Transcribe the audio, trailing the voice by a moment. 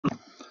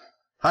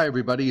Hi,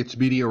 everybody. It's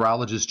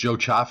meteorologist Joe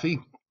Chaffee,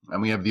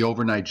 and we have the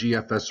overnight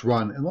GFS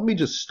run. And let me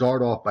just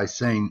start off by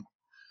saying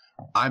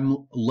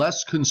I'm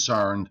less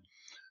concerned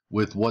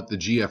with what the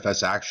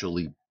GFS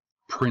actually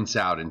prints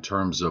out in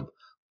terms of,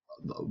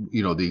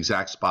 the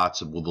exact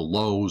spots of the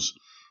lows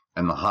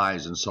and the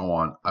highs and so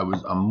on.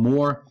 I'm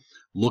more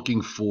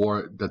looking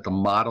for that the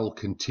model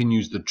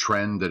continues the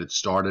trend that it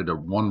started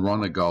one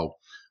run ago,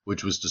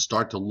 which was to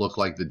start to look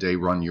like the day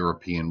run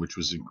European, which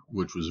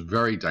was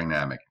very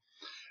dynamic.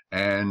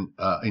 And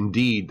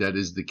indeed, that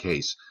is the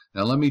case.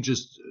 Now, let me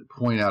just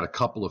point out a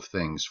couple of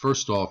things.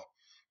 First off,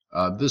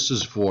 this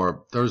is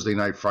for Thursday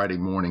night, Friday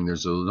morning.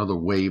 There's another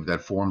wave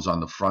that forms on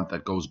the front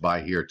that goes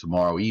by here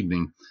tomorrow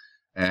evening,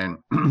 and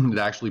it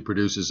actually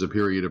produces a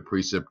period of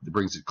precip that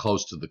brings it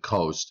close to the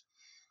coast.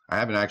 I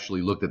haven't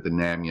actually looked at the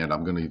NAM yet.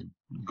 I'm going to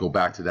go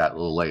back to that a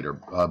little later.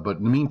 But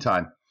in the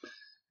meantime,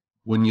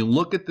 when you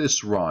look at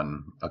this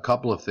run, a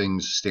couple of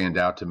things stand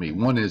out to me.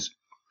 One is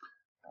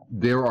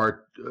there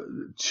are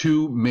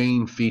two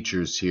main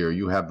features here.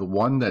 You have the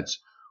one that's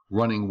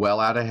running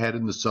well out ahead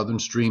in the southern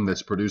stream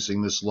that's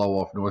producing this low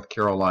off North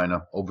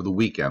Carolina over the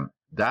weekend.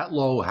 That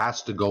low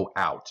has to go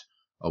out,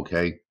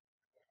 okay?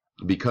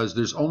 Because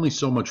there's only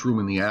so much room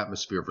in the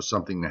atmosphere for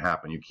something to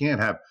happen. You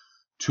can't have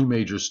two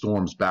major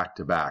storms back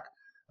to back.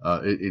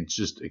 It's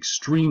just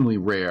extremely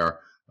rare.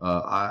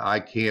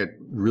 I can't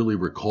really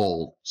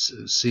recall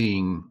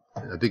seeing,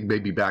 I think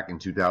maybe back in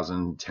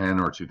 2010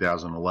 or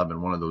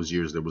 2011, one of those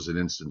years, there was an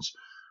instance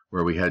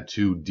where we had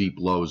two deep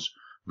lows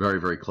very,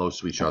 very close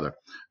to each other.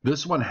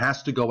 This one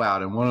has to go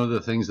out, and one of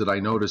the things that I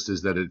noticed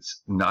is that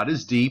it's not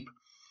as deep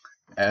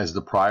as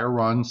the prior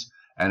runs,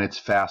 and it's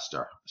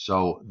faster.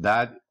 So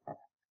that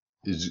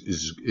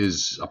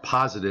is a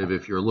positive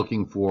if you're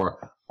looking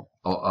for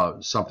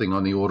something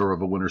on the order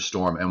of a winter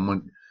storm. And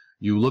when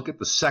you look at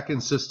the second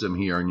system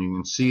here, and you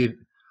can see it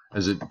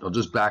I'll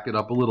just back it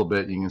up a little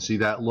bit. You can see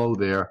that low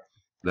there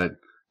that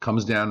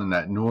comes down in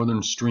that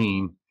northern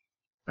stream,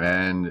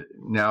 and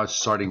now it's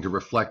starting to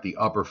reflect the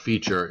upper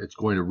feature. It's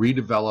going to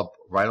redevelop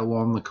right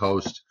along the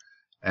coast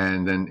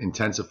and then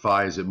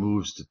intensify as it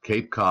moves to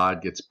Cape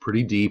Cod, gets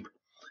pretty deep.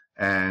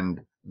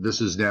 And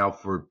this is now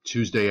for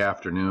Tuesday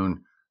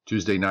afternoon.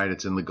 Tuesday night,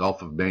 it's in the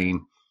Gulf of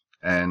Maine,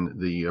 and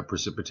the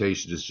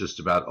precipitation is just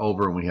about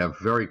over, and we have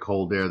very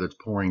cold air that's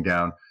pouring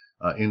down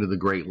into the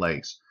Great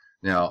Lakes.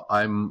 Now,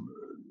 I'm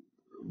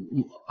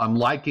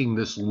liking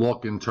this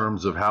look in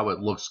terms of how it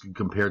looks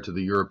compared to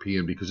the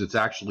European, because it's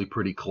actually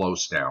pretty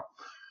close now.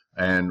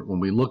 And when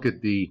we look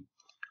at the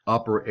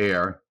upper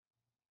air,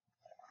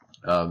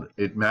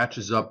 it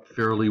matches up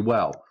fairly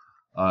well.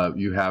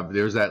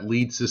 There's that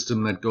lead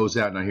system that goes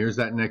out. Now, here's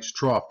that next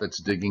trough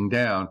that's digging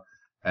down,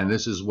 and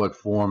this is what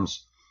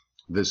forms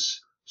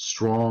this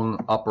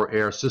strong upper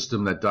air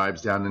system that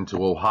dives down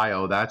into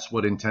Ohio. That's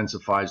what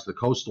intensifies the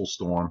coastal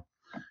storm.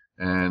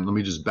 And let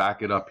me just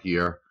back it up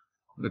here.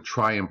 I'm going to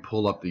try and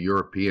pull up the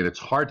European. It's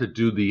hard to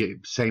do the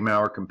same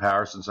hour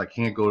comparisons. I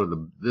can't go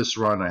to this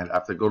run. I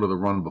have to go to the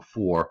run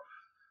before.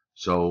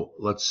 So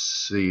let's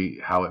see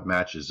how it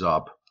matches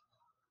up.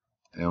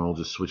 And we'll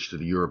just switch to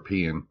the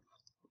European.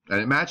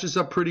 And it matches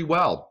up pretty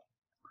well.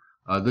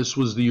 This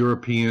was the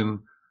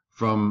European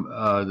from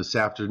this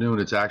afternoon.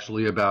 It's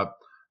actually about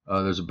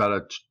there's a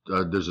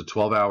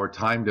 12-hour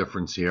time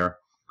difference here.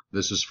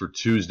 This is for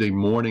Tuesday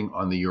morning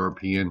on the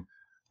European,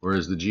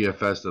 whereas the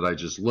GFS that I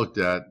just looked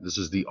at, this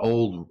is the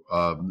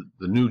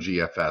new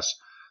GFS.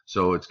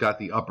 So it's got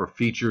the upper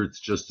feature.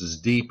 It's just as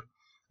deep.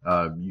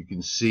 You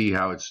can see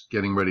how it's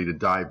getting ready to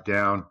dive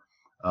down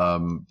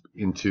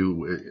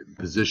into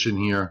position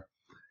here.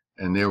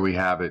 And there we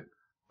have it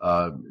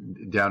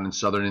down in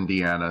southern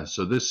Indiana.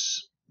 So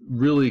this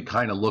really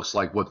kind of looks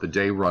like what the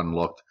day run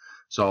looked.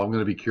 So I'm going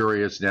to be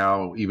curious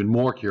now, even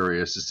more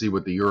curious, to see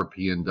what the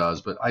European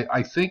does. But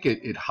I think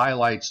it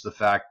highlights the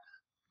fact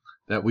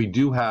that we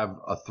do have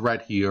a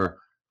threat here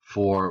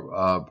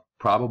for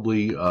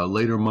probably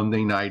later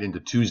Monday night into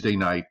Tuesday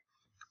night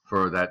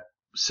for that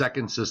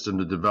second system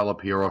to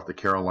develop here off the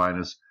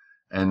Carolinas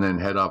and then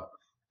head up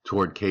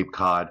toward Cape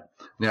Cod.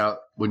 Now,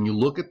 when you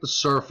look at the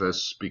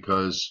surface,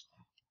 because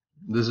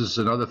this is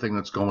another thing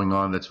that's going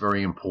on that's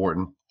very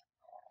important,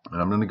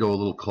 and I'm going to go a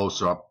little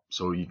closer up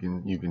so you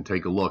can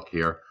take a look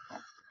here.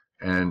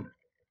 And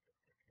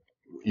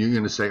you're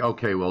going to say,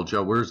 okay, well,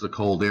 Joe, where's the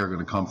cold air going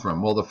to come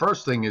from? Well, the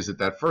first thing is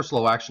that first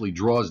low actually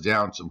draws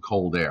down some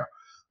cold air.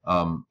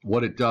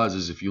 What it does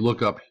is, if you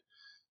look up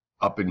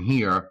in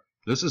here,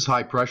 this is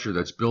high pressure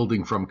that's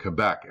building from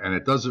Quebec, and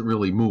it doesn't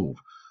really move.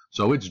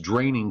 So it's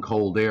draining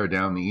cold air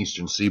down the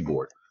eastern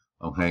seaboard,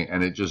 okay,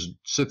 and it just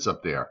sits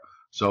up there.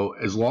 So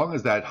as long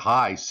as that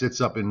high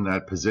sits up in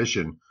that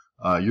position,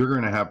 you're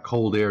going to have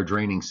cold air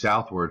draining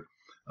southward,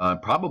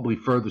 probably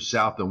further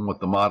south than what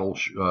the model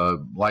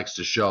likes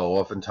to show.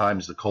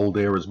 Oftentimes, the cold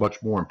air is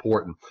much more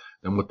important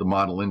than what the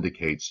model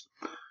indicates.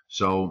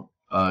 So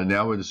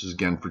now this is,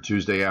 again, for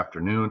Tuesday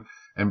afternoon.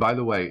 And by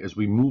the way, as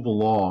we move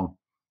along,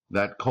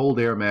 that cold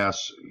air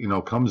mass,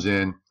 comes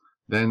in.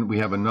 Then we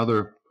have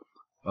another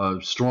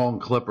strong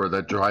clipper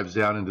that drives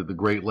down into the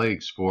Great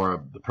Lakes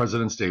for the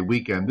President's Day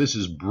weekend. This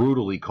is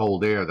brutally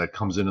cold air that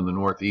comes in the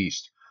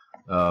Northeast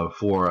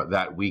for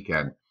that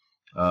weekend.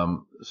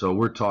 So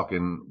we're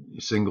talking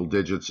single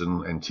digits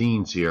and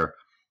teens here,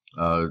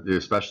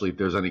 especially if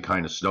there's any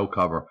kind of snow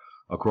cover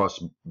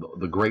across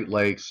the Great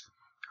Lakes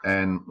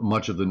and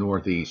much of the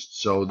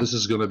Northeast. So this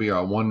is going to be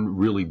our one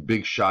really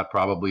big shot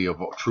probably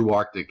of true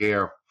Arctic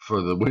air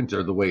for the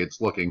winter, the way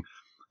it's looking.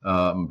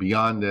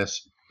 Beyond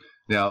this,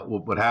 now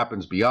what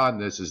happens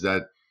beyond this is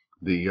that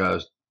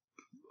the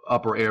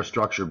upper air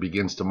structure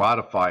begins to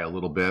modify a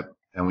little bit,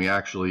 and we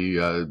actually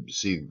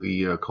see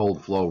the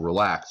cold flow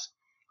relax.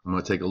 I'm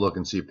going to take a look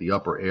and see if the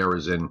upper air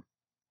is in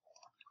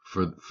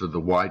for the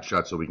wide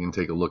shot, so we can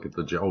take a look at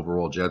the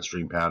overall jet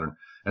stream pattern,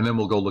 and then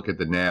we'll go look at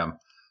the NAM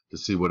to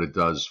see what it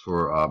does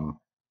for.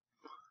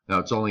 Now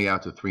it's only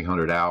out to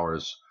 300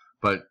 hours,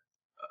 but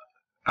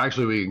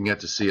actually we can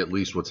get to see at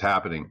least what's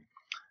happening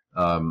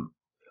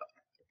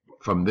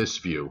from this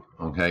view.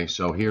 Okay,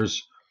 so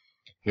here's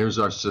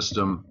our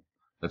system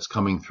that's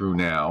coming through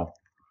now.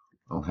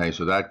 Okay,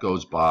 so that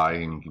goes by,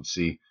 and you can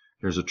see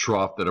here's a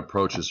trough that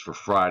approaches for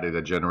Friday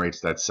that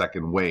generates that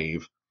second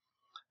wave,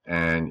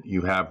 and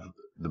you have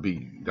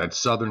that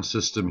southern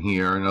system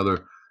here,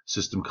 another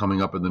system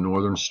coming up in the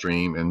northern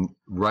stream, and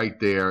right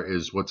there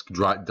is what's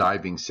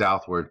diving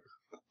southward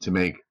to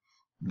make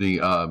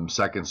the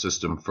second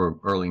system for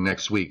early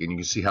next week. And you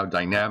can see how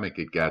dynamic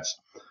it gets.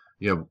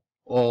 You have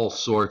all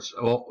sorts,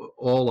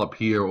 all up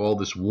here, all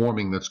this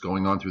warming that's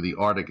going on through the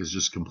Arctic has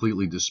just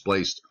completely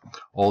displaced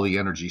all the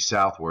energy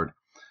southward.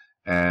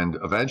 And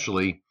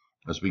eventually,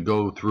 as we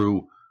go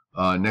through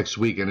next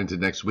week and into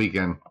next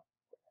weekend,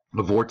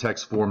 the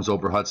vortex forms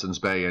over Hudson's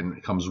Bay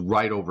and comes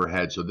right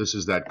overhead. So this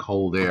is that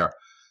cold air,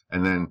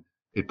 and then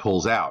it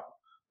pulls out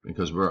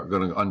because we're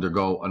going to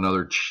undergo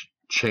another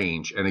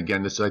change. And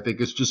again, this I think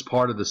is just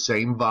part of the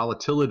same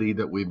volatility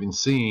that we've been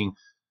seeing.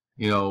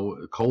 You know,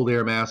 cold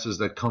air masses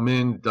that come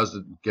in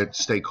doesn't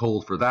stay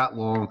cold for that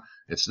long.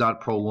 It's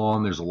not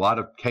prolonged. There's a lot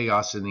of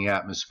chaos in the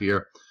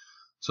atmosphere.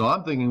 So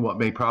I'm thinking what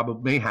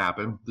may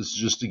happen, this is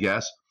just a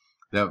guess,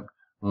 that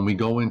when we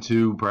go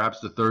into perhaps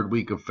the third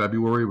week of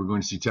February, we're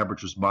going to see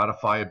temperatures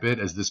modify a bit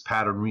as this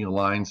pattern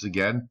realigns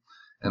again,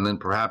 and then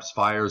perhaps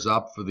fires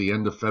up for the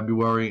end of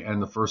February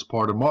and the first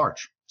part of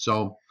March.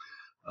 So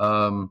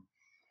I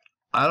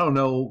don't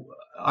know.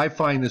 I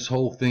find this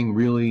whole thing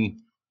really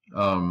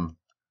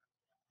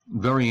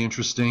very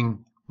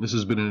interesting. This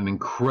has been an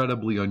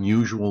incredibly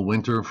unusual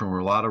winter from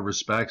a lot of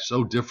respects,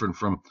 so different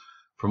from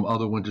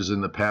other winters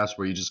in the past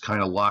where you just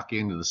kind of lock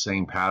into the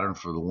same pattern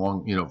for the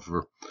long,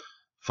 for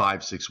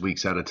 5-6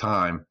 weeks at a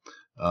time.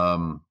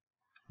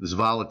 This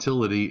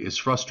volatility is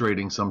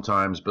frustrating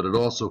sometimes, but it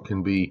also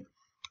can be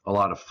a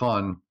lot of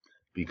fun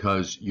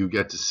because you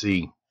get to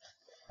see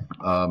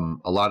a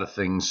lot of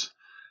things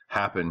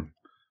happen,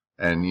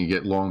 and you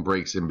get long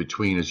breaks in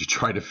between as you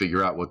try to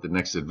figure out what the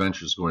next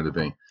adventure is going to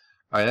be.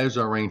 All right, there's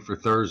our rain for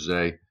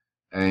Thursday,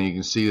 and you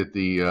can see that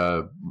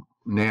the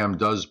NAM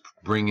does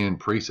bring in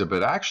precip.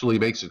 It actually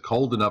makes it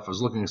cold enough. I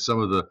was looking at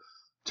some of the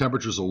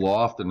temperatures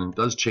aloft, and it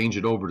does change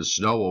it over to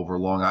snow over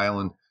Long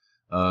Island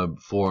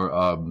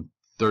for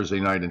Thursday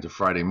night into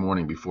Friday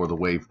morning before the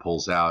wave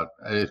pulls out.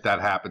 If that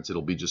happens,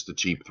 it'll be just a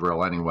cheap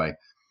thrill anyway.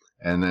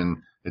 And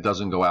then it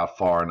doesn't go out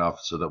far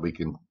enough so that we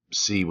can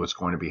see what's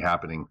going to be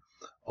happening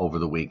over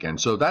the weekend.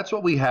 So that's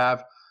what we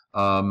have.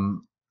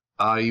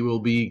 I will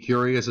be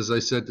curious, as I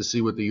said, to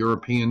see what the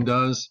European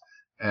does,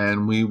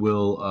 and we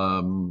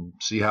will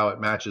see how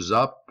it matches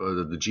up.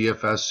 The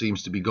GFS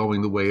seems to be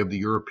going the way of the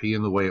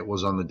European, the way it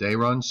was on the day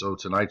run, so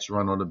tonight's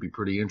run ought to be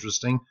pretty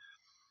interesting.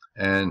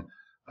 And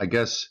I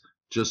guess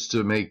just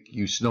to make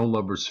you snow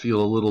lovers feel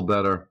a little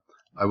better,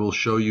 I will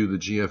show you the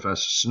GFS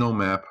snow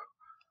map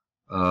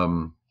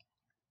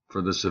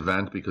for this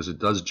event, because it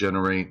does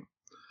generate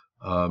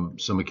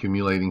some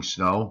accumulating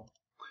snow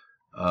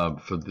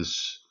for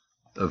this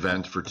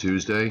event for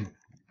Tuesday,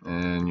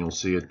 and you'll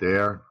see it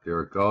there.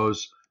 There it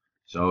goes.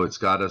 So it's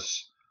got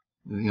us,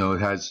 it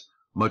has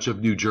much of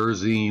New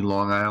Jersey,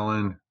 Long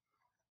Island,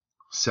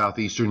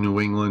 southeastern New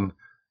England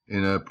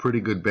in a pretty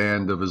good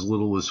band of as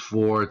little as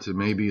 4 to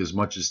maybe as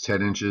much as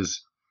 10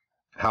 inches.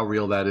 How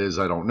real that is,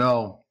 I don't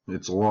know.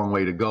 It's a long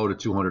way to go to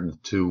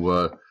 200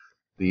 to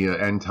the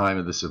end time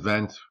of this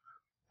event,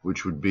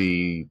 which would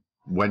be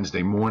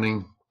Wednesday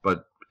morning,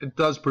 but it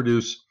does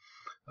produce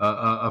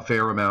a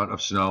fair amount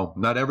of snow.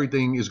 Not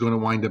everything is going to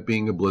wind up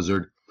being a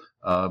blizzard,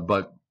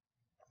 but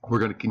we're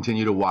going to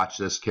continue to watch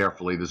this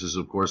carefully. This is,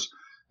 of course,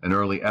 an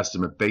early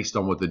estimate based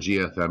on what the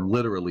GFM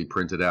literally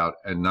printed out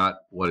and not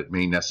what it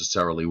may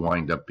necessarily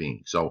wind up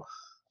being. So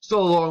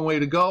still a long way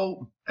to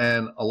go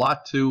and a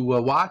lot to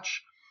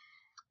watch.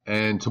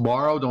 And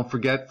tomorrow, don't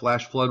forget,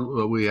 flood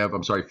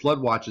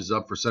watches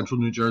up for central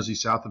New Jersey,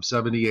 south of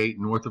 78,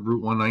 north of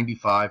Route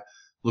 195.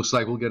 Looks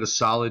like we'll get a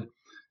solid,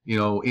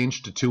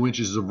 inch to 2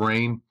 inches of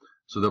rain.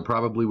 So there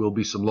probably will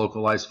be some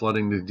localized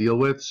flooding to deal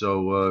with.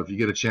 So if you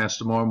get a chance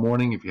tomorrow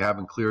morning, if you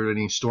haven't cleared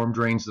any storm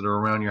drains that are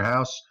around your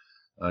house,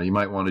 you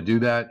might want to do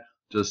that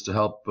just to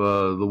help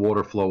the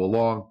water flow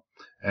along.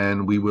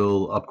 and we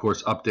will, of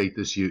course, update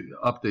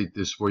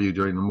this for you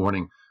during the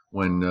morning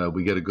when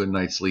we get a good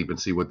night's sleep and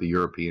see what the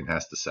European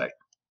has to say.